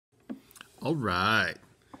All right.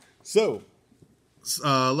 So,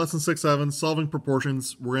 lesson 6-7, solving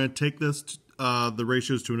proportions. We're going to take this, the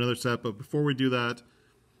ratios to another step. But before we do that,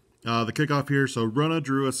 the kickoff here. So, Rona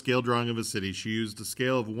drew a scale drawing of a city. She used a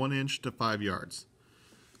scale of 1 inch to 5 yards.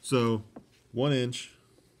 So, 1 inch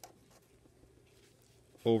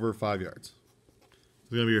over 5 yards.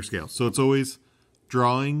 It's going to be your scale. So, it's always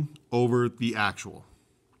drawing over the actual.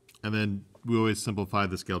 And then we always simplify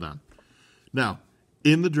the scale down. Now,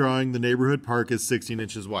 in the drawing, the neighborhood park is 16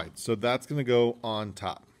 inches wide. So that's going to go on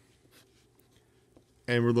top.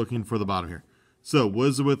 And we're looking for the bottom here. So what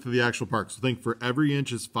is the width of the actual park? So think for every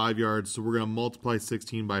inch is 5 yards. So we're going to multiply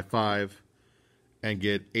 16 by 5 and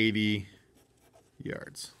get 80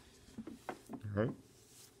 yards. All right.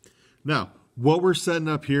 Now, what we're setting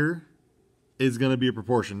up here is going to be a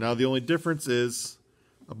proportion. Now, the only difference is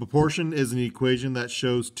a proportion is an equation that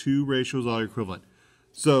shows two ratios all equivalent.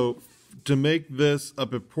 So to make this a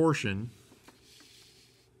proportion,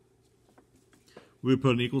 we would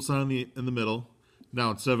put an equal sign in the middle.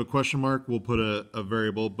 Now, instead of a question mark, we'll put a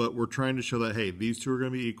variable, but we're trying to show that, hey, these two are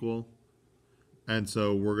going to be equal. And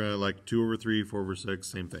so we're going to like 2 over 3, 4 over 6,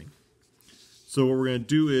 same thing. So what we're going to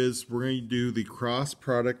do is we're going to do the cross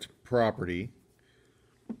product property,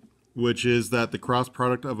 which is that the cross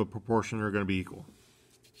product of a proportion are going to be equal.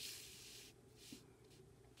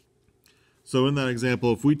 So in that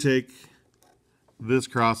example, if we take this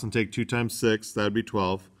cross and take 2 times 6, that would be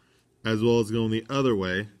 12, as well as going the other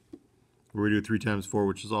way, where we do 3 times 4,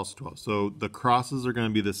 which is also 12. So the crosses are going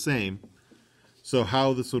to be the same. So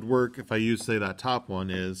how this would work, if I use, say, that top one,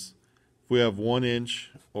 is if we have 1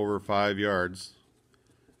 inch over 5 yards,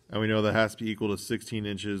 and we know that has to be equal to 16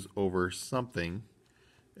 inches over something,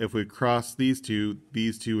 if we cross these two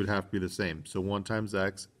would have to be the same. So 1 times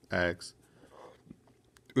x, x,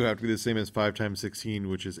 would have to be the same as 5 times 16,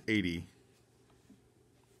 which is 80.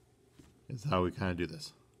 Is how we kind of do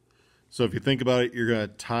this. So if you think about it, you're going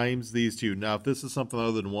to times these two. Now, if this is something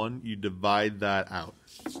other than 1, you divide that out.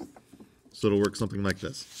 So it'll work something like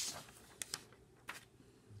this.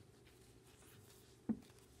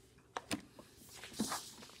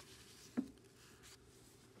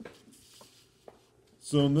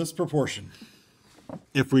 So in this proportion,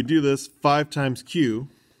 if we do this, 5 times q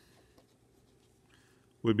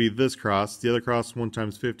would be this cross. The other cross, 1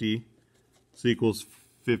 times 50, so equals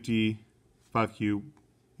 50, 5q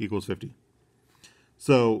equals 50.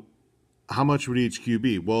 So how much would each q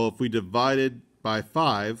be? Well, if we divided by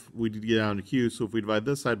 5, we'd get down to q. So if we divide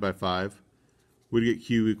this side by 5, we'd get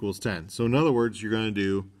q equals 10. So in other words, you're going to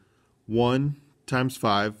do 1 times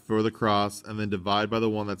 5 for the cross, and then divide by the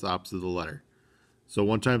one that's opposite the letter. So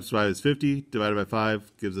 1 times 5 is 50, divided by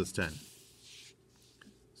 5 gives us 10.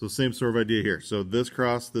 So same sort of idea here. So this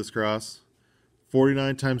cross,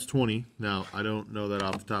 49 times 20. Now, I don't know that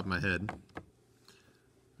off the top of my head.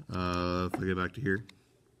 If I get back to here.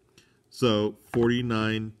 So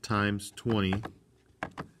 49 times 20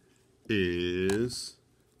 is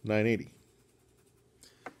 980.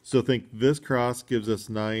 So think this cross gives us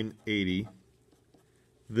 980.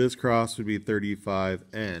 This cross would be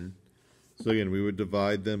 35n. So again, we would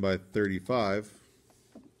divide them by 35.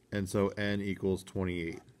 And so n equals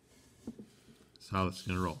 28. That's how this is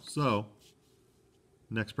going to roll. So,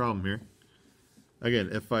 next problem here. Again,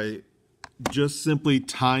 if I just simply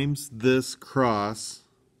times this cross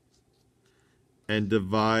and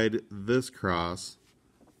divide this cross,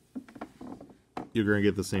 you're going to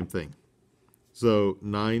get the same thing. So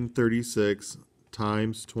 936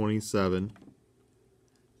 times 27,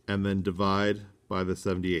 and then divide by the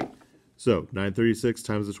 78. So 936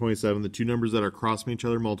 times the 27, the two numbers that are across from each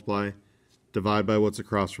other multiply, divide by what's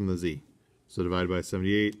across from the z. So divide by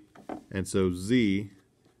 78, and so z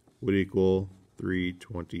would equal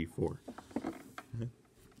 324. Okay.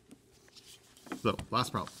 So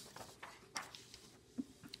last problem.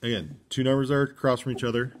 Again, two numbers are across from each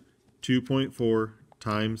other. 2.4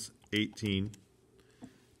 times 18.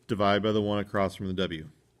 Divide by the one across from the w.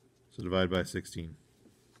 So divide by 16.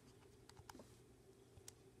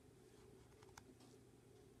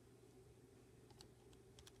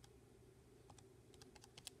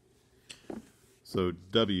 So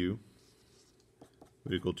w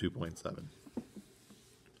would equal 2.7.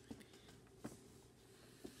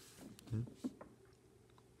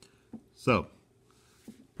 So,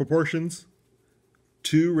 proportions,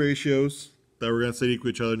 two ratios that we're going to set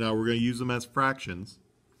equal to each other. Now we're going to use them as fractions,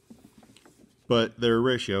 but they're a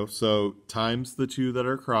ratio. So times the two that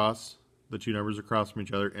are across, the two numbers across from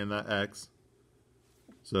each other, and that x.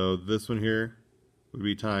 So this one here would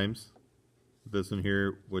be times, this one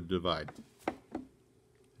here would divide.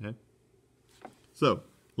 Okay. So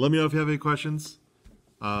let me know if you have any questions.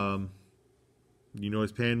 You can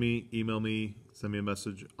always pan me, email me, send me a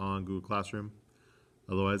message on Google Classroom.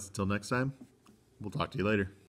 Otherwise, until next time, we'll talk to you later.